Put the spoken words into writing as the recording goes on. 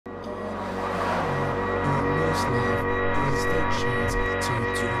first love is the chance to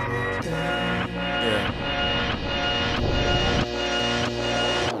do my thing. Yeah.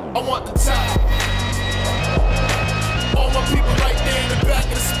 I want the top. All my people right there in the back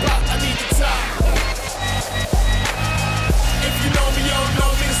of the spot. I need the top. If you know me, you don't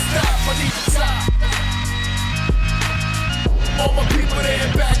know me to stop. I need the top. All my people there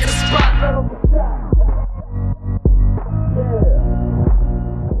in the back of the spot. Let them stop.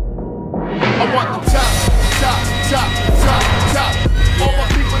 I want the top, top, top, top, top. All my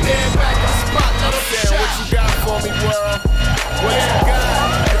people there in the back of the spot. Let them stop. What you got for me, world? What you got?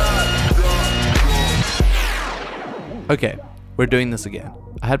 Okay, we're doing this again.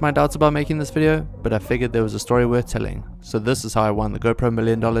 I had my doubts about making this video, but I figured there was a story worth telling, so this is how I won the GoPro $1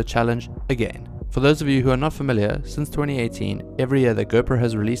 Million Challenge again. For those of you who are not familiar, since 2018, every year that GoPro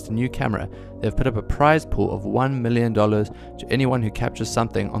has released a new camera, they've put up a prize pool of $1 million to anyone who captures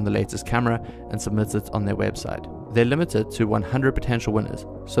something on the latest camera and submits it on their website. They're limited to 100 potential winners,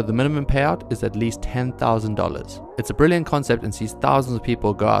 so the minimum payout is at least $10,000. It's a brilliant concept and sees thousands of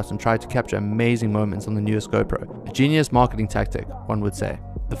people go out and try to capture amazing moments on the newest GoPro. A genius marketing tactic, one would say.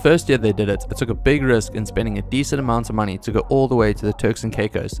 The first year they did it, I took a big risk in spending a decent amount of money to go all the way to the Turks and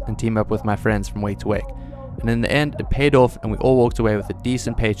Caicos and team up with my friends from Wake to Wake. And in the end, it paid off and we all walked away with a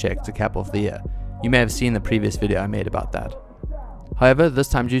decent paycheck to cap off the year. You may have seen the previous video I made about that. However, this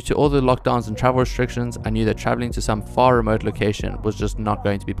time due to all the lockdowns and travel restrictions, I knew that traveling to some far remote location was just not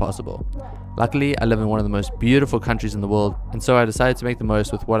going to be possible. Luckily, I live in one of the most beautiful countries in the world, and so I decided to make the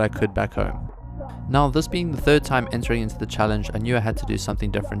most with what I could back home. Now, this being the third time entering into the challenge, I knew I had to do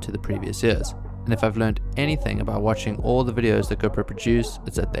something different to the previous years. And if I've learned anything about watching all the videos that GoPro produce,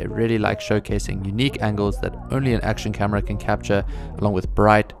 it's that they really like showcasing unique angles that only an action camera can capture, along with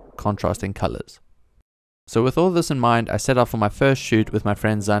bright, contrasting colors. So with all this in mind, I set off on my first shoot with my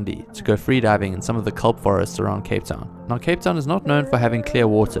friend Zandi to go freediving in some of the kelp forests around Cape Town. Now, Cape Town is not known for having clear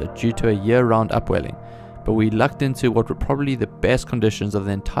water due to a year-round upwelling, but we lucked into what were probably the best conditions of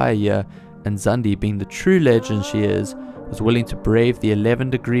the entire year, and Zandi, being the true legend she is, was willing to brave the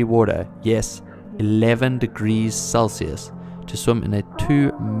 11-degree water, yes, 11 degrees Celsius, to swim in a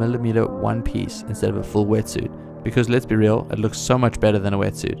 2mm one-piece instead of a full wetsuit. Because let's be real, it looks so much better than a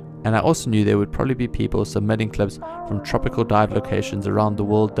wetsuit. And I also knew there would probably be people submitting clips from tropical dive locations around the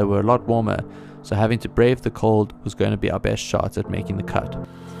world that were a lot warmer, so having to brave the cold was going to be our best shot at making the cut.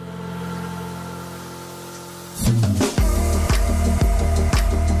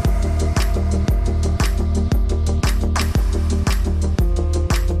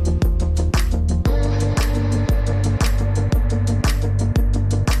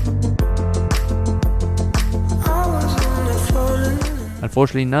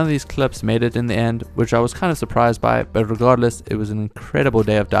 Unfortunately, none of these clips made it in the end, which I was kind of surprised by, but regardless, it was an incredible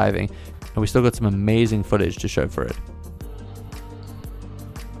day of diving, and we still got some amazing footage to show for it.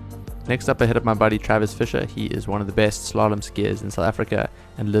 Next up, I hit up my buddy Travis Fisher. He is one of the best slalom skiers in South Africa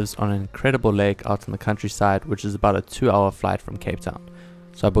and lives on an incredible lake out in the countryside, which is about a 2-hour flight from Cape Town.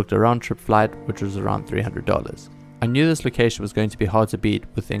 So I booked a round-trip flight, which was around $300. I knew this location was going to be hard to beat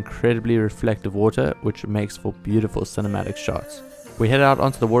with the incredibly reflective water, which makes for beautiful cinematic shots. We headed out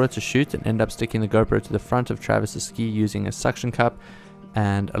onto the water to shoot and end up sticking the GoPro to the front of Travis's ski using a suction cup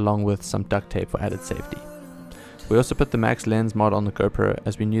and along with some duct tape for added safety. We also put the max lens mod on the GoPro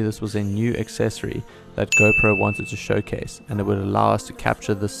as we knew this was a new accessory that GoPro wanted to showcase, and it would allow us to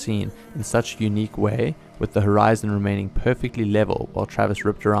capture the scene in such a unique way with the horizon remaining perfectly level while Travis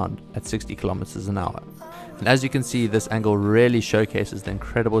ripped around at 60 kilometers an hour. And as you can see, this angle really showcases the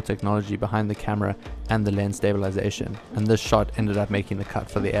incredible technology behind the camera and the lens stabilization, and this shot ended up making the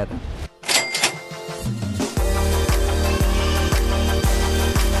cut for the edit.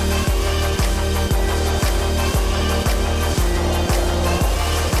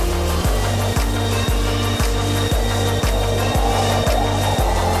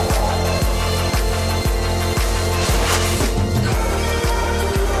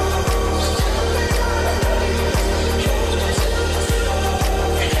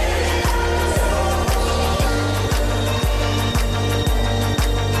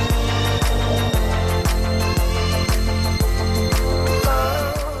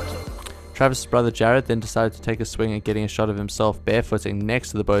 Travis' brother Jared then decided to take a swing at getting a shot of himself barefooting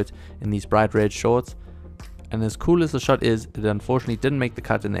next to the boat in these bright red shorts. And as cool as the shot is, it unfortunately didn't make the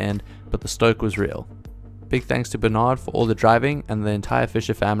cut in the end, but the stoke was real. Big thanks to Bernard for all the driving and the entire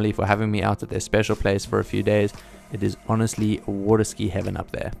Fisher family for having me out at their special place for a few days. It is honestly water ski heaven up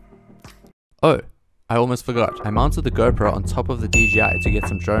there. Oh, I almost forgot. I mounted the GoPro on top of the DJI to get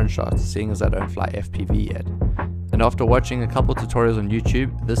some drone shots, seeing as I don't fly FPV yet. And And after watching a couple tutorials on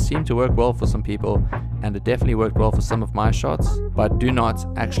YouTube, this seemed to work well for some people, and it definitely worked well for some of my shots. But do not,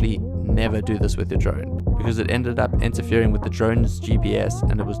 actually never do this with your drone, because it ended up interfering with the drone's GPS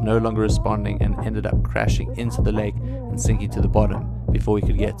and it was no longer responding and ended up crashing into the lake and sinking to the bottom before we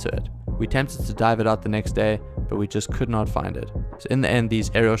could get to it. We attempted to dive it out the next day, but we just could not find it. So in the end,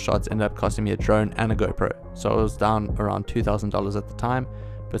 these aerial shots ended up costing me a drone and a GoPro, so I was down around $2,000 at the time,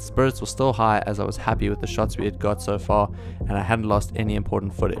 but spirits were still high as I was happy with the shots we had got so far and I hadn't lost any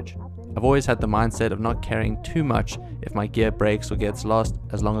important footage. I've always had the mindset of not caring too much if my gear breaks or gets lost.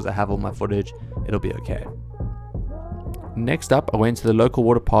 As long as I have all my footage, it'll be okay. Next up, I went to the local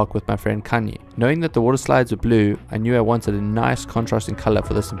water park with my friend Kanye. Knowing that the water slides were blue, I knew I wanted a nice contrasting color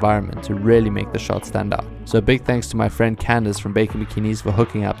for this environment to really make the shot stand out. So a big thanks to my friend Candace from Bacon Bikinis for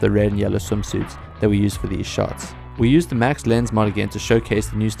hooking up the red and yellow swimsuits that we used for these shots. We used the max lens mod again to showcase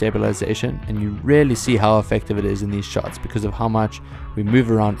the new stabilization, and you really see how effective it is in these shots because of how much we move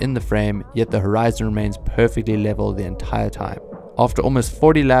around in the frame, yet the horizon remains perfectly level the entire time. After almost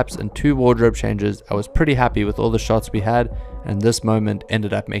 40 laps and 2 wardrobe changes, I was pretty happy with all the shots we had, and this moment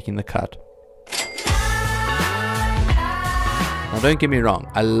ended up making the cut. Now don't get me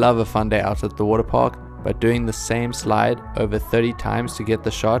wrong, I love a fun day out at the water park, but doing the same slide over 30 times to get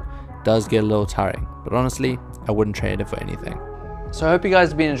the shot does get a little tiring, but honestly, I wouldn't trade it for anything. So I hope you guys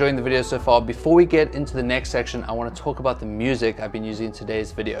have been enjoying the video so far. Before we get into the next section, I want to talk about the music I've been using in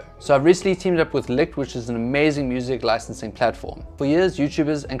today's video. So I've recently teamed up with Licked, which is an amazing music licensing platform. For years,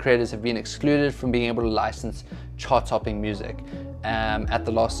 YouTubers and creators have been excluded from being able to license chart-topping music at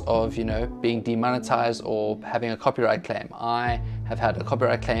the loss of, being demonetized or having a copyright claim. I have had a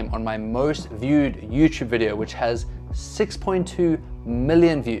copyright claim on my most viewed YouTube video, which has 6.2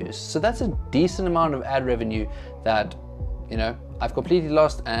 million views. So that's a decent amount of ad revenue that, I've completely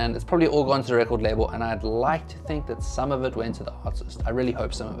lost, and it's probably all gone to the record label, and I'd like to think that some of it went to the artist. I really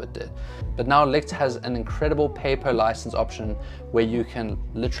hope some of it did. But now Licked has an incredible pay-per-license option where you can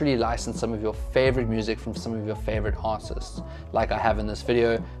literally license some of your favorite music from some of your favorite artists. Like I have in this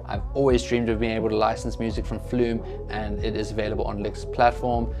video, I've always dreamed of being able to license music from Flume, and it is available on Licked's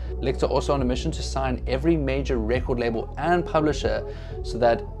platform. Licked are also on a mission to sign every major record label and publisher so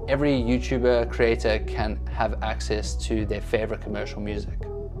that every YouTuber creator can have access to their favorite commercial music.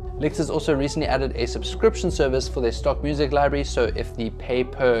 Licked has also recently added a subscription service for their stock music library, so if the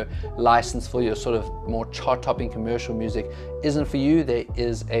pay-per license for your sort of more chart-topping commercial music isn't for you, there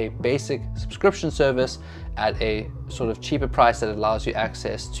is a basic subscription service at a sort of cheaper price that allows you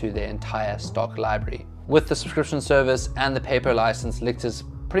access to their entire stock library. With the subscription service and the pay-per license, Licked has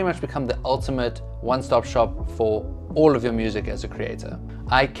pretty much become the ultimate one-stop shop for all of your music as a creator.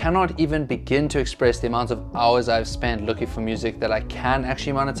 I cannot even begin to express the amount of hours I've spent looking for music that I can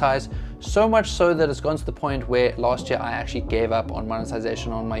actually monetize, so much so that it's gone to the point where last year I actually gave up on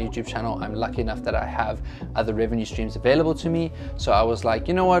monetization on my YouTube channel. I'm lucky enough that I have other revenue streams available to me, so I was like,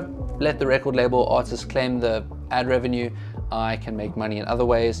 you know what, let the record label artists claim the ad revenue, I can make money in other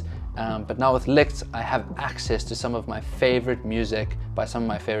ways. But now with Licked, I have access to some of my favorite music by some of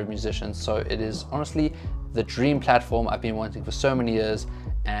my favorite musicians, so it is honestly the dream platform I've been wanting for so many years,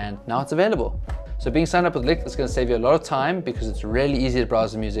 and now it's available. So being signed up with Licked is going to save you a lot of time because it's really easy to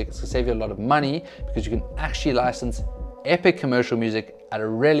browse the music. It's going to save you a lot of money because you can actually license epic commercial music at a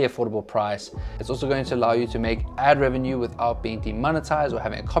really affordable price. It's also going to allow you to make ad revenue without being demonetized or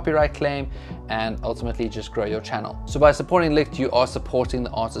having a copyright claim, and ultimately just grow your channel. So by supporting Licked, you are supporting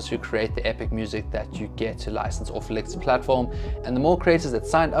the artists who create the epic music that you get to license off Licked's platform. And the more creators that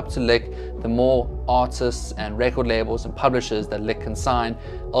signed up to Licked, the more artists and record labels and publishers that Licked can sign,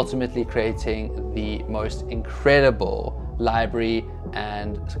 ultimately creating the most incredible library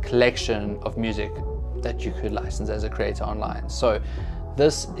and collection of music that you could license as a creator online. So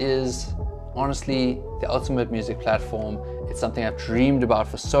this is honestly the ultimate music platform. It's something I've dreamed about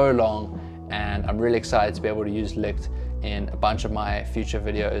for so long, and I'm really excited to be able to use Licked in a bunch of my future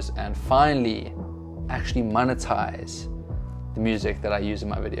videos and finally actually monetize the music that I use in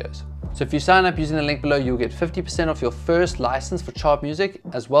my videos. So if you sign up using the link below, you'll get 50% off your first license for chart music,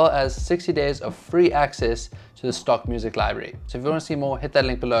 as well as 60 days of free access to the stock music library. So if you want to see more, hit that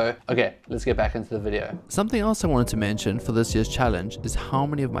link below. Okay, let's get back into the video. Something else I wanted to mention for this year's challenge is how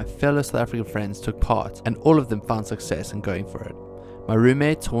many of my fellow South African friends took part, and all of them found success in going for it. My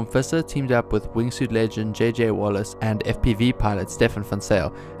roommate Tom Visser teamed up with wingsuit legend JJ Wallace and FPV pilot Stefan van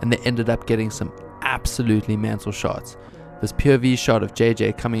Zyl, and they ended up getting some absolutely mental shots. This POV shot of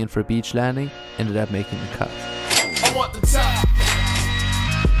JJ coming in for a beach landing ended up making the cut. I want the top.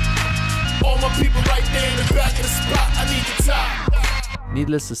 All my people right there in the back of the spot. I need the top.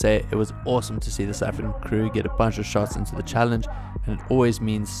 Needless to say, it was awesome to see the South African crew get a bunch of shots into the challenge, and it always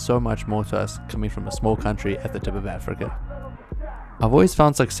means so much more to us coming from a small country at the tip of Africa. I've always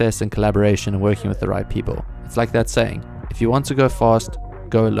found success in collaboration and working with the right people. It's like that saying, if you want to go fast,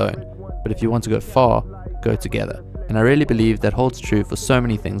 go alone, but if you want to go far, go together. And I really believe that holds true for so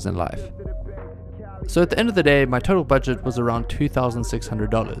many things in life. So at the end of the day, my total budget was around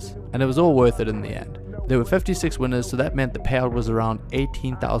 $2,600, and it was all worth it in the end. There were 56 winners, so that meant the payout was around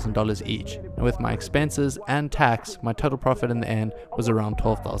 $18,000 each, and with my expenses and tax, my total profit in the end was around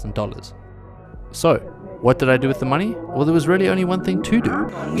 $12,000. So, what did I do with the money? Well, there was really only one thing to do. I'ma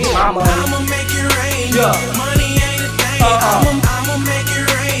make it rain. Yeah. Money ain't a thing. I'ma make it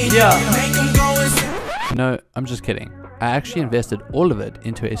rain. Yeah. Make 'em go insane. No, I'm just kidding. I actually invested all of it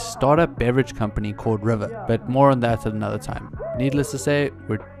into a startup beverage company called River, but more on that at another time. Needless to say,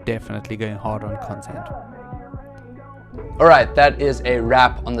 we're definitely going hard on content. Alright, that is a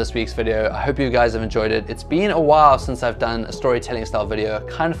wrap on this week's video. I hope you guys have enjoyed it. It's been a while since I've done a storytelling style video. I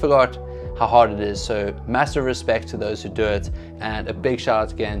kind of forgot how hard it is, so massive respect to those who do it, and a big shout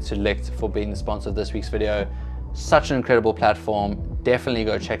out again to Licht for being the sponsor of this week's video. Such an incredible platform. Definitely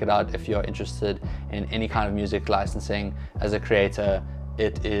go check it out if you're interested in any kind of music licensing. As a creator,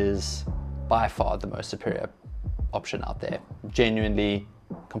 it is by far the most superior option out there. Genuinely,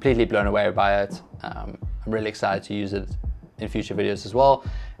 completely blown away by it. I'm really excited to use it in future videos as well.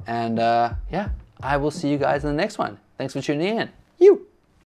 And yeah, I will see you guys in the next one. Thanks for tuning in.